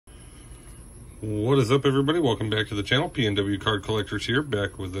What is up, everybody? Welcome back to the channel. PNW Card Collectors here,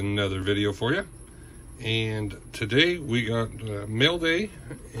 back with another video for you. And today we got mail day,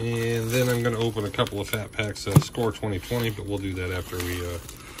 and then I'm going to open a couple of fat packs of Score 2020, but we'll do that after we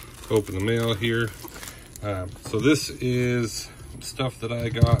open the mail here. So this is stuff that I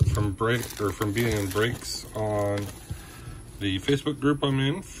got from being in breaks on the Facebook group I'm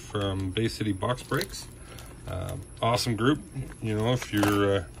in from Bay City Box Breaks. Awesome group. You know, if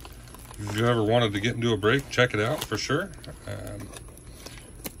you ever wanted to get into a break, check it out for sure.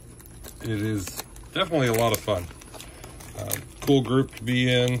 It is definitely a lot of fun. Cool group to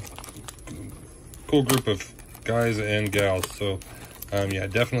be in. Cool group of guys and gals. So yeah,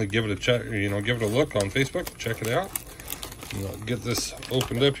 definitely give it a check. You know, give it a look on Facebook. Check it out. I'll get this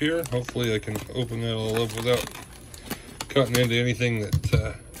opened up here. Hopefully I can open it all up without cutting into anything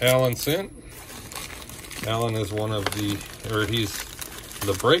that Alan sent. Alan is one of he's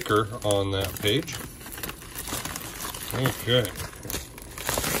the breaker on that page. Okay.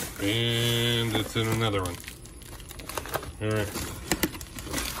 And it's in another one. All right.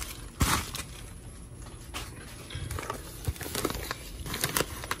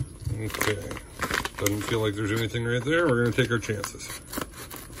 Okay. Doesn't feel like there's anything right there. We're going to take our chances.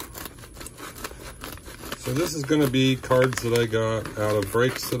 So this is going to be cards that I got out of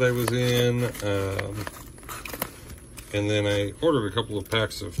breaks that I was in. And then I ordered a couple of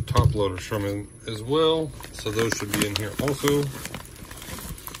packs of top loaders from him as well. So those should be in here also.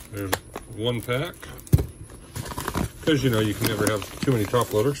 There's one pack. Because, you know, you can never have too many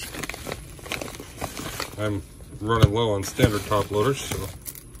top loaders. I'm running low on standard top loaders, so.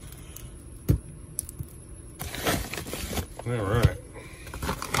 All right.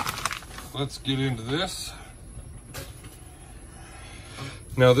 Let's get into this.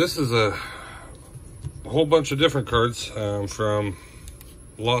 Now this is a whole bunch of different cards from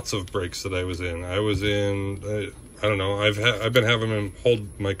lots of breaks that I was in. I was in, I don't know, I've been having him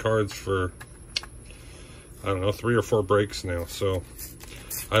hold my cards for, I don't know, 3 or 4 breaks now. So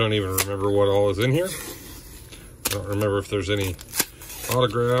I don't even remember what all is in here. I don't remember if there's any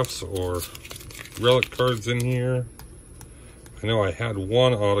autographs or relic cards in here. I know I had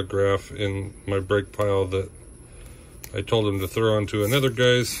one autograph in my break pile that I told him to throw onto another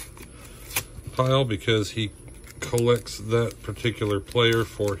guy's pile because he collects that particular player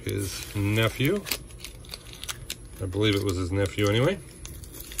for his nephew. I believe it was his nephew anyway.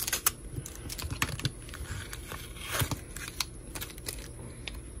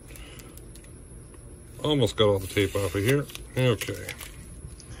 Almost got all the tape off of here. Okay.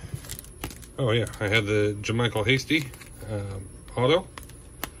 Oh yeah, I had the JaMycal Hasty auto.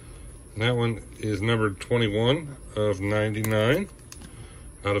 And that one is numbered 21 of 99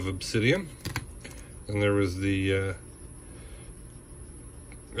 out of Obsidian. And there was the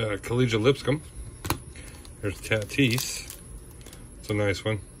Kalija Lipscomb. There's Tatis. It's a nice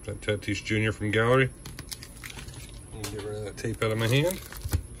one. That Tatis Jr. from Gallery. Let me get rid of that tape out of my hand.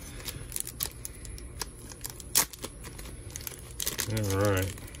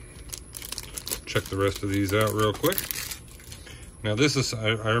 Alright. Check the rest of these out real quick. Now this is,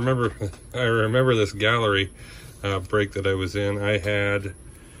 I remember this Gallery break that I was in. I had,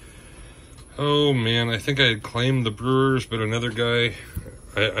 oh man, I think I had claimed the Brewers, but another guy,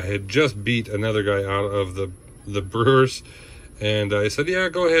 I had just beat another guy out of the Brewers, and I said, yeah,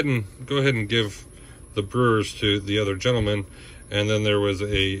 go ahead and give the Brewers to the other gentleman. And then there was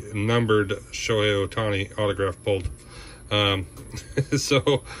a numbered Shohei Ohtani autograph pulled.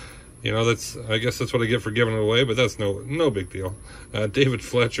 So, you know, I guess that's what I get for giving it away, but that's no big deal. David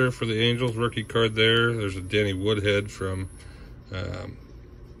Fletcher for the Angels, rookie card there. There's a Danny Woodhead from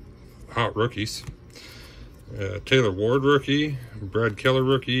Hot Rookies. Taylor Ward rookie, Brad Keller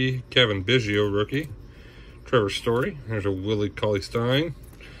rookie, Kevin Biggio rookie, Trevor Story. There's a Willie Cauley-Stein.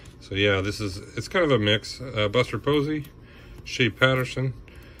 So yeah, it's kind of a mix. Buster Posey, Shea Patterson,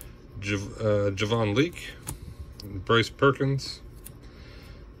 Javon Leake, Bryce Perkins,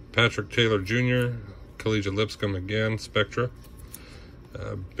 Patrick Taylor Jr., Kalija Lipscomb again, Spectra,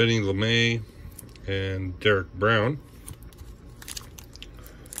 Benny LeMay, and Derek Brown.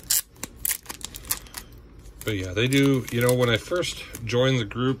 But yeah, they do, you know, when I first joined the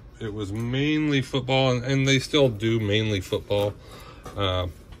group, it was mainly football, and they still do mainly football.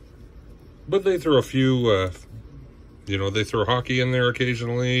 But they throw a few, you know, they throw hockey in there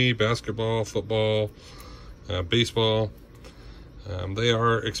occasionally, basketball, football, baseball. They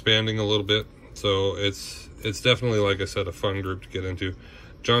are expanding a little bit, so it's definitely, like I said, a fun group to get into.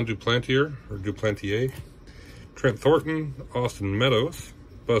 John Duplantier, Trent Thornton, Austin Meadows,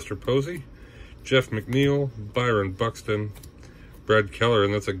 Buster Posey, Jeff McNeil, Byron Buxton, Brad Keller,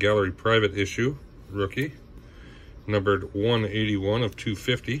 and that's a gallery private issue rookie, numbered 181 of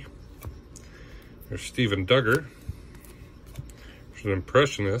 250. There's Steven Duggar. There's an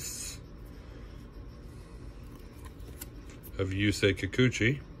Impressionists of Yusei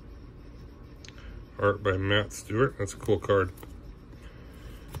Kikuchi. Art by Matt Stewart. That's a cool card.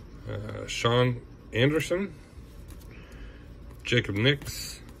 Sean Anderson. Jacob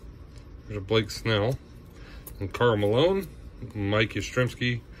Nix. There's a Blake Snell. And Karl Malone. Mike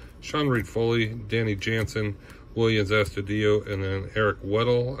Yastrzemski. Sean Reed Foley. Danny Jansen. Williams Astudillo. And then Eric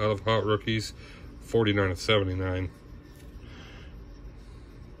Weddle out of Hot Rookies. 49 of 79.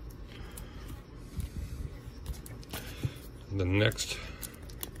 The next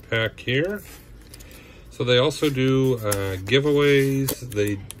pack here. So they also do giveaways.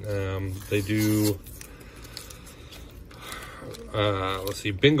 They do let's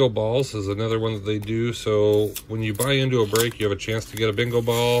see, bingo balls is another one that they do. So when you buy into a break, you have a chance to get a bingo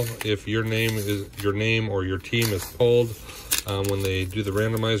ball if your name or your team is pulled when they do the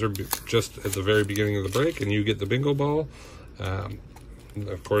randomizer just at the very beginning of the break, and you get the bingo ball.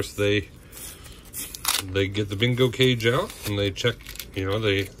 Of course, they get the bingo cage out and they check.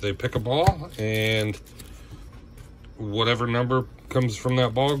 They pick a ball, and whatever number comes from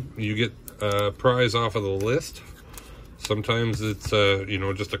that ball, you get a prize off of the list. Sometimes it's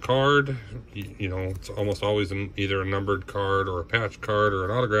just a card. It's almost always either a numbered card or a patch card or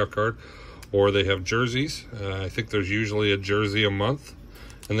an autograph card, or they have jerseys. I think there's usually a jersey a month,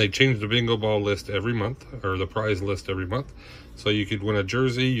 and they change the bingo ball list every month, or the prize list every month. So you could win a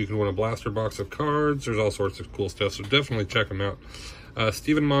jersey, you can win a blaster box of cards. There's all sorts of cool stuff, so definitely check them out.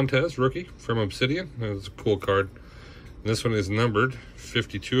 Steven Montez, rookie from Obsidian. That's a cool card. And this one is numbered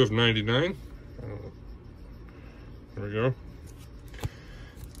 52 of 99. There we go.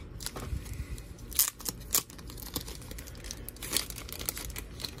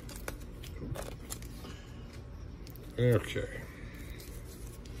 Okay.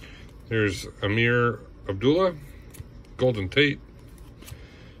 There's Amir Abdullah, Golden Tate,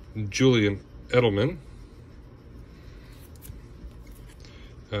 Julian Edelman,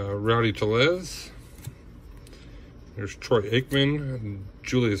 Rowdy Tellez. There's Troy Aikman,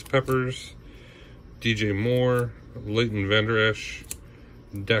 Julius Peppers, DJ Moore, Leighton Vander Esch,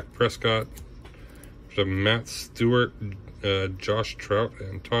 Dak Prescott. There's a Matt Stewart, Josh Trout,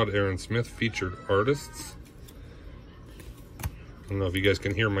 and Todd Aaron Smith featured artists. I don't know if you guys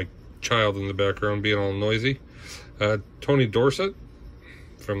can hear my child in the background being all noisy. Tony Dorsett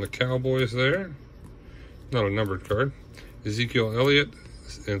from the Cowboys there. Not a numbered card. Ezekiel Elliott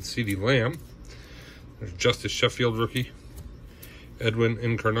and CeeDee Lamb. There's Justice Sheffield, rookie. Edwin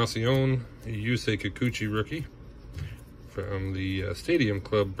Encarnacion, Yusei Kikuchi, rookie. From the Stadium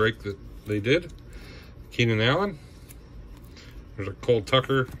Club break that they did. Keenan Allen. There's a Cole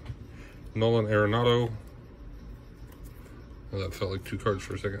Tucker. Nolan Arenado. Oh, that felt like two cards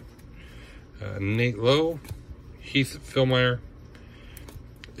for a second. Nate Lowe. Heath Fillmeyer.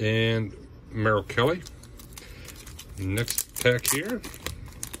 And Merrill Kelly. Next pack here.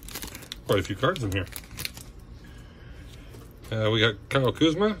 Quite a few cards in here. We got Kyle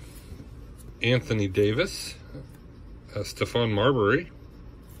Kuzma, Anthony Davis, Stephon Marbury,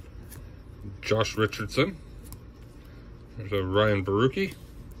 Josh Richardson. There's a Ryan Baruchi,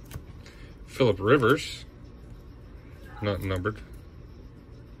 Phillip Rivers, not numbered,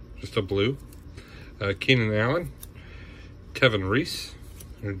 just a blue. Keenan Allen, Tevin Reese,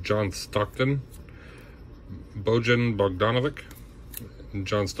 John Stockton, Bojan Bogdanovic, and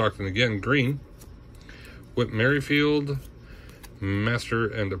John Stockton again, green. Whit Merrifield, Master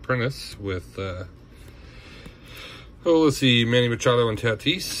and Apprentice with, let's see, Manny Machado and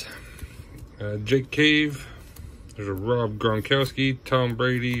Tatis. Jake Cave. There's a Rob Gronkowski, Tom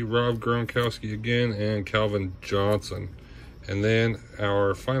Brady, Rob Gronkowski again, and Calvin Johnson. And then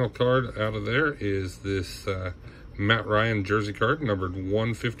our final card out of there is this Matt Ryan jersey card, numbered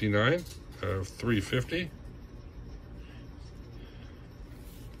 159 of 350.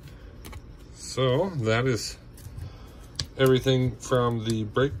 So that is everything from the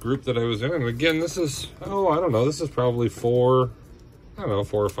break group that I was in. And again, this is, I don't know, this is probably 4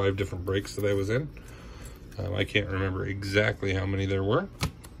 or 5 different breaks that I was in. I can't remember exactly how many there were.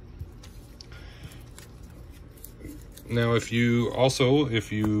 Now, if you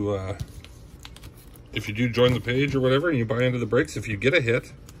do join the page or whatever and you buy into the breaks, if you get a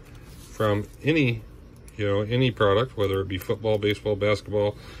hit from any product, whether it be football, baseball,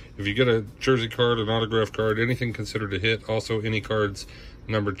 basketball, if you get a jersey card, an autograph card, anything considered a hit, also any cards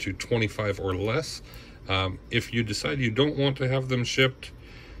numbered to 25 or less, if you decide you don't want to have them shipped,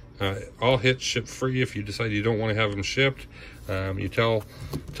 all hits ship free. If you decide you don't want to have them shipped, You tell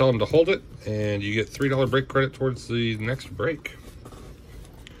them to hold it, and you get $3 break credit towards the next break.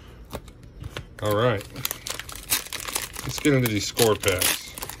 All right, let's get into these score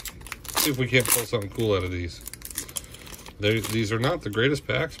packs. See if we can't pull something cool out of these. These are not the greatest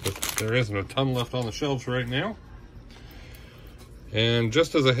packs, but there isn't a ton left on the shelves right now. And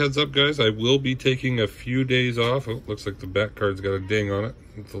just as a heads up, guys, I will be taking a few days off. Oh, looks like the back card's got a ding on it.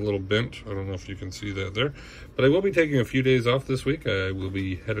 It's a little bent. I don't know if you can see that there. But I will be taking a few days off this week. I will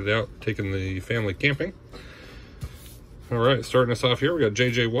be headed out, taking the family camping. All right, starting us off here, we got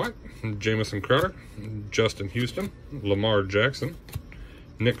J.J. Watt, Jamison Crowder, Justin Houston, Lamar Jackson,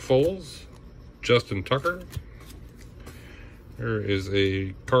 Nick Foles, Justin Tucker. There is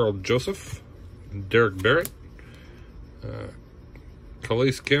a Carl Joseph, Derek Barrett,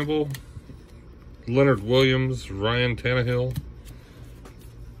 Calais Campbell, Leonard Williams, Ryan Tannehill,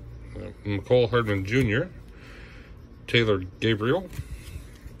 McCole Hardman Jr., Taylor Gabriel,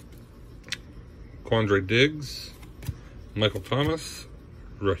 Quandre Diggs, Michael Thomas,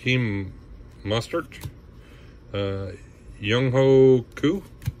 Raheem Mostert, Younghoe Koo,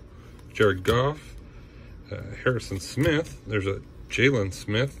 Jared Goff, Harrison Smith. There's a Jalen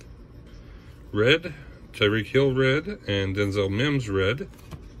Smith, red, Tyreek Hill red, and Denzel Mims red.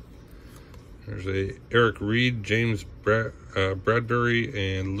 There's a Eric Reed, James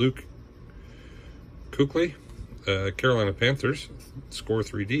Bradbury, and Luke Kuechly, Carolina Panthers, score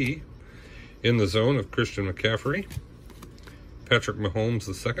 3D. In the Zone of Christian McCaffrey, Patrick Mahomes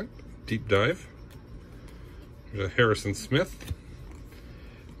II, deep dive. There's a Harrison Smith,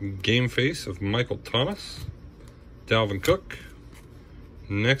 Game Face of Michael Thomas, Dalvin Cook,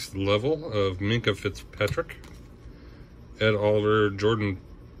 Next Level of Minkah Fitzpatrick, Ed Oliver, Jordan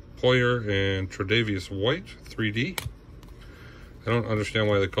Poyer, and Tre'Davious White, 3D. I don't understand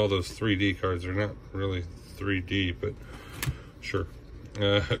why they call those 3D cards. They're not really 3D, but sure.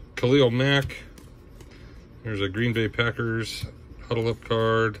 Khalil Mack. There's a Green Bay Packers Huddle Up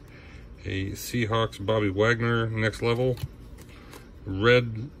card. A Seahawks Bobby Wagner, Next Level.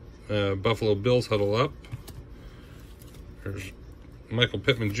 Red Buffalo Bills Huddle Up. There's Michael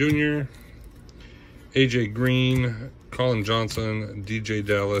Pittman Jr., AJ Green, Colin Johnson, DJ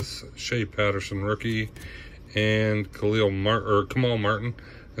Dallas, Shea Patterson rookie, and Kamal Martin.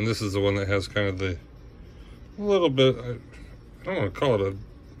 And this is the one that has kind of the little bit, I don't want to call it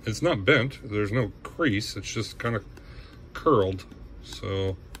it's not bent. There's no crease. It's just kind of curled.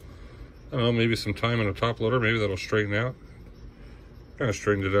 So, I don't know, maybe some time in a top loader. Maybe that'll straighten out. Kind of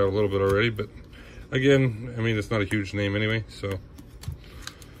straightened it out a little bit already, but again, I mean, it's not a huge name anyway, so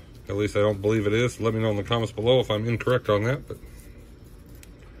at least I don't believe it is. Let me know in the comments below if I'm incorrect on that. But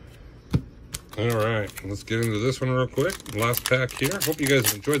all right, let's get into this one real quick. Last pack here. Hope you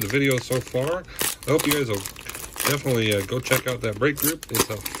guys enjoyed the video so far. I hope you guys will definitely go check out that break group. It's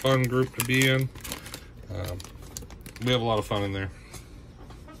a fun group to be in. We have a lot of fun in there.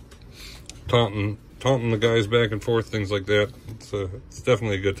 Taunting the guys back and forth, things like that. It's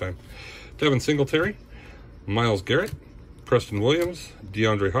definitely a good time. Devin Singletary, Myles Garrett, Preston Williams,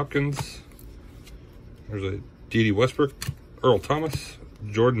 DeAndre Hopkins. There's a D.D. Westbrook, Earl Thomas,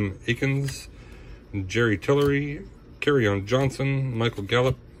 Jordan Akins, Jerry Tillery, Kerryon Johnson, Michael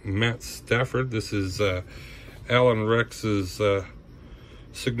Gallup, Matt Stafford. This is Alan Rex's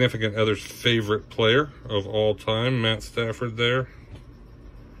significant other's favorite player of all time, Matt Stafford there.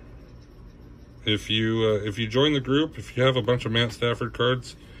 If you join the group, if you have a bunch of Matt Stafford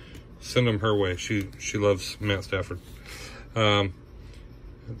cards, send them her way. She loves Matt Stafford.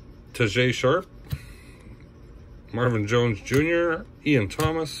 Tajay Sharp, Marvin Jones Jr., Ian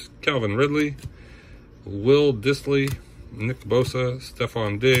Thomas, Calvin Ridley, Will Dissly, Nick Bosa,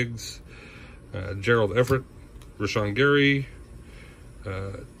 Stephon Diggs, Gerald Everett, Rashawn Gary,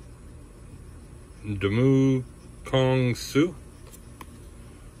 Damu Kong Su.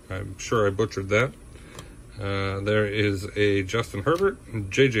 I'm sure I butchered that. There is a Justin Herbert,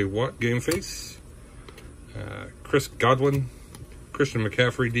 J.J. Watt game face, Chris Godwin, Christian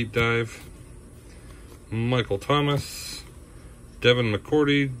McCaffrey deep dive, Michael Thomas, Devin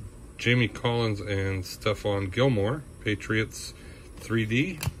McCourty, Jamie Collins, and Stephon Gilmore, Patriots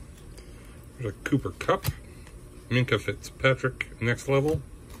 3D. There's a Cooper Kupp, Minkah Fitzpatrick, Next Level,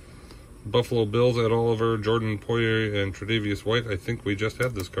 Buffalo Bills, Ed Oliver, Jordan Poyer, and Tre'Davious White. I think we just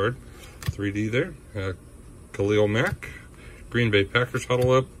had this card. 3D there. Khalil Mack, Green Bay Packers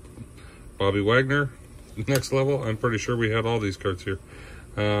Huddle Up, Bobby Wagner, Next Level. I'm pretty sure we had all these cards here.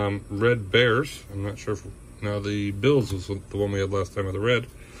 Red Bears. I'm not sure if... Now, the Bills was the one we had last time of the red.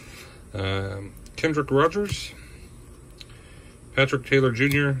 Kendrick Rogers, Patrick Taylor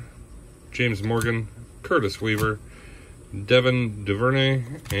Jr., James Morgan, Curtis Weaver, Devin Duvernay,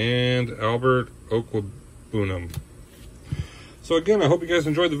 and Albert Okwabunam. So again, I hope you guys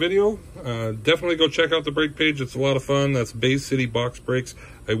enjoyed the video. Definitely go check out the brake page. It's a lot of fun. That's Bay City Box Brakes.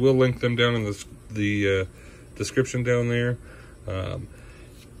 I will link them down in the description down there.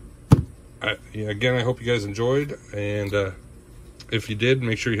 Again, I hope you guys enjoyed. And if you did,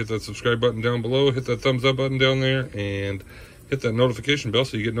 make sure you hit that subscribe button down below. Hit that thumbs up button down there. And hit that notification bell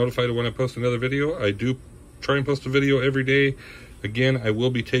so you get notified when I post another video. I do try and post a video every day. Again, I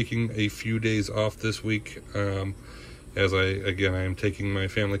will be taking a few days off this week. As I am taking my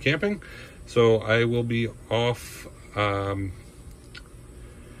family camping, so I will be off. I'll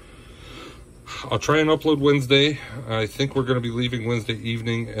try and upload Wednesday. I think we're going to be leaving Wednesday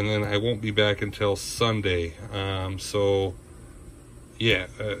evening, and then I won't be back until Sunday. So yeah,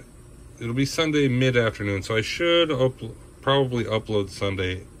 it'll be Sunday mid-afternoon, so I should probably upload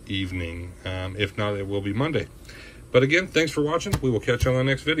Sunday evening. If not, it will be Monday. But again, thanks for watching. We will catch you on the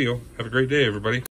next video. Have a great day, everybody.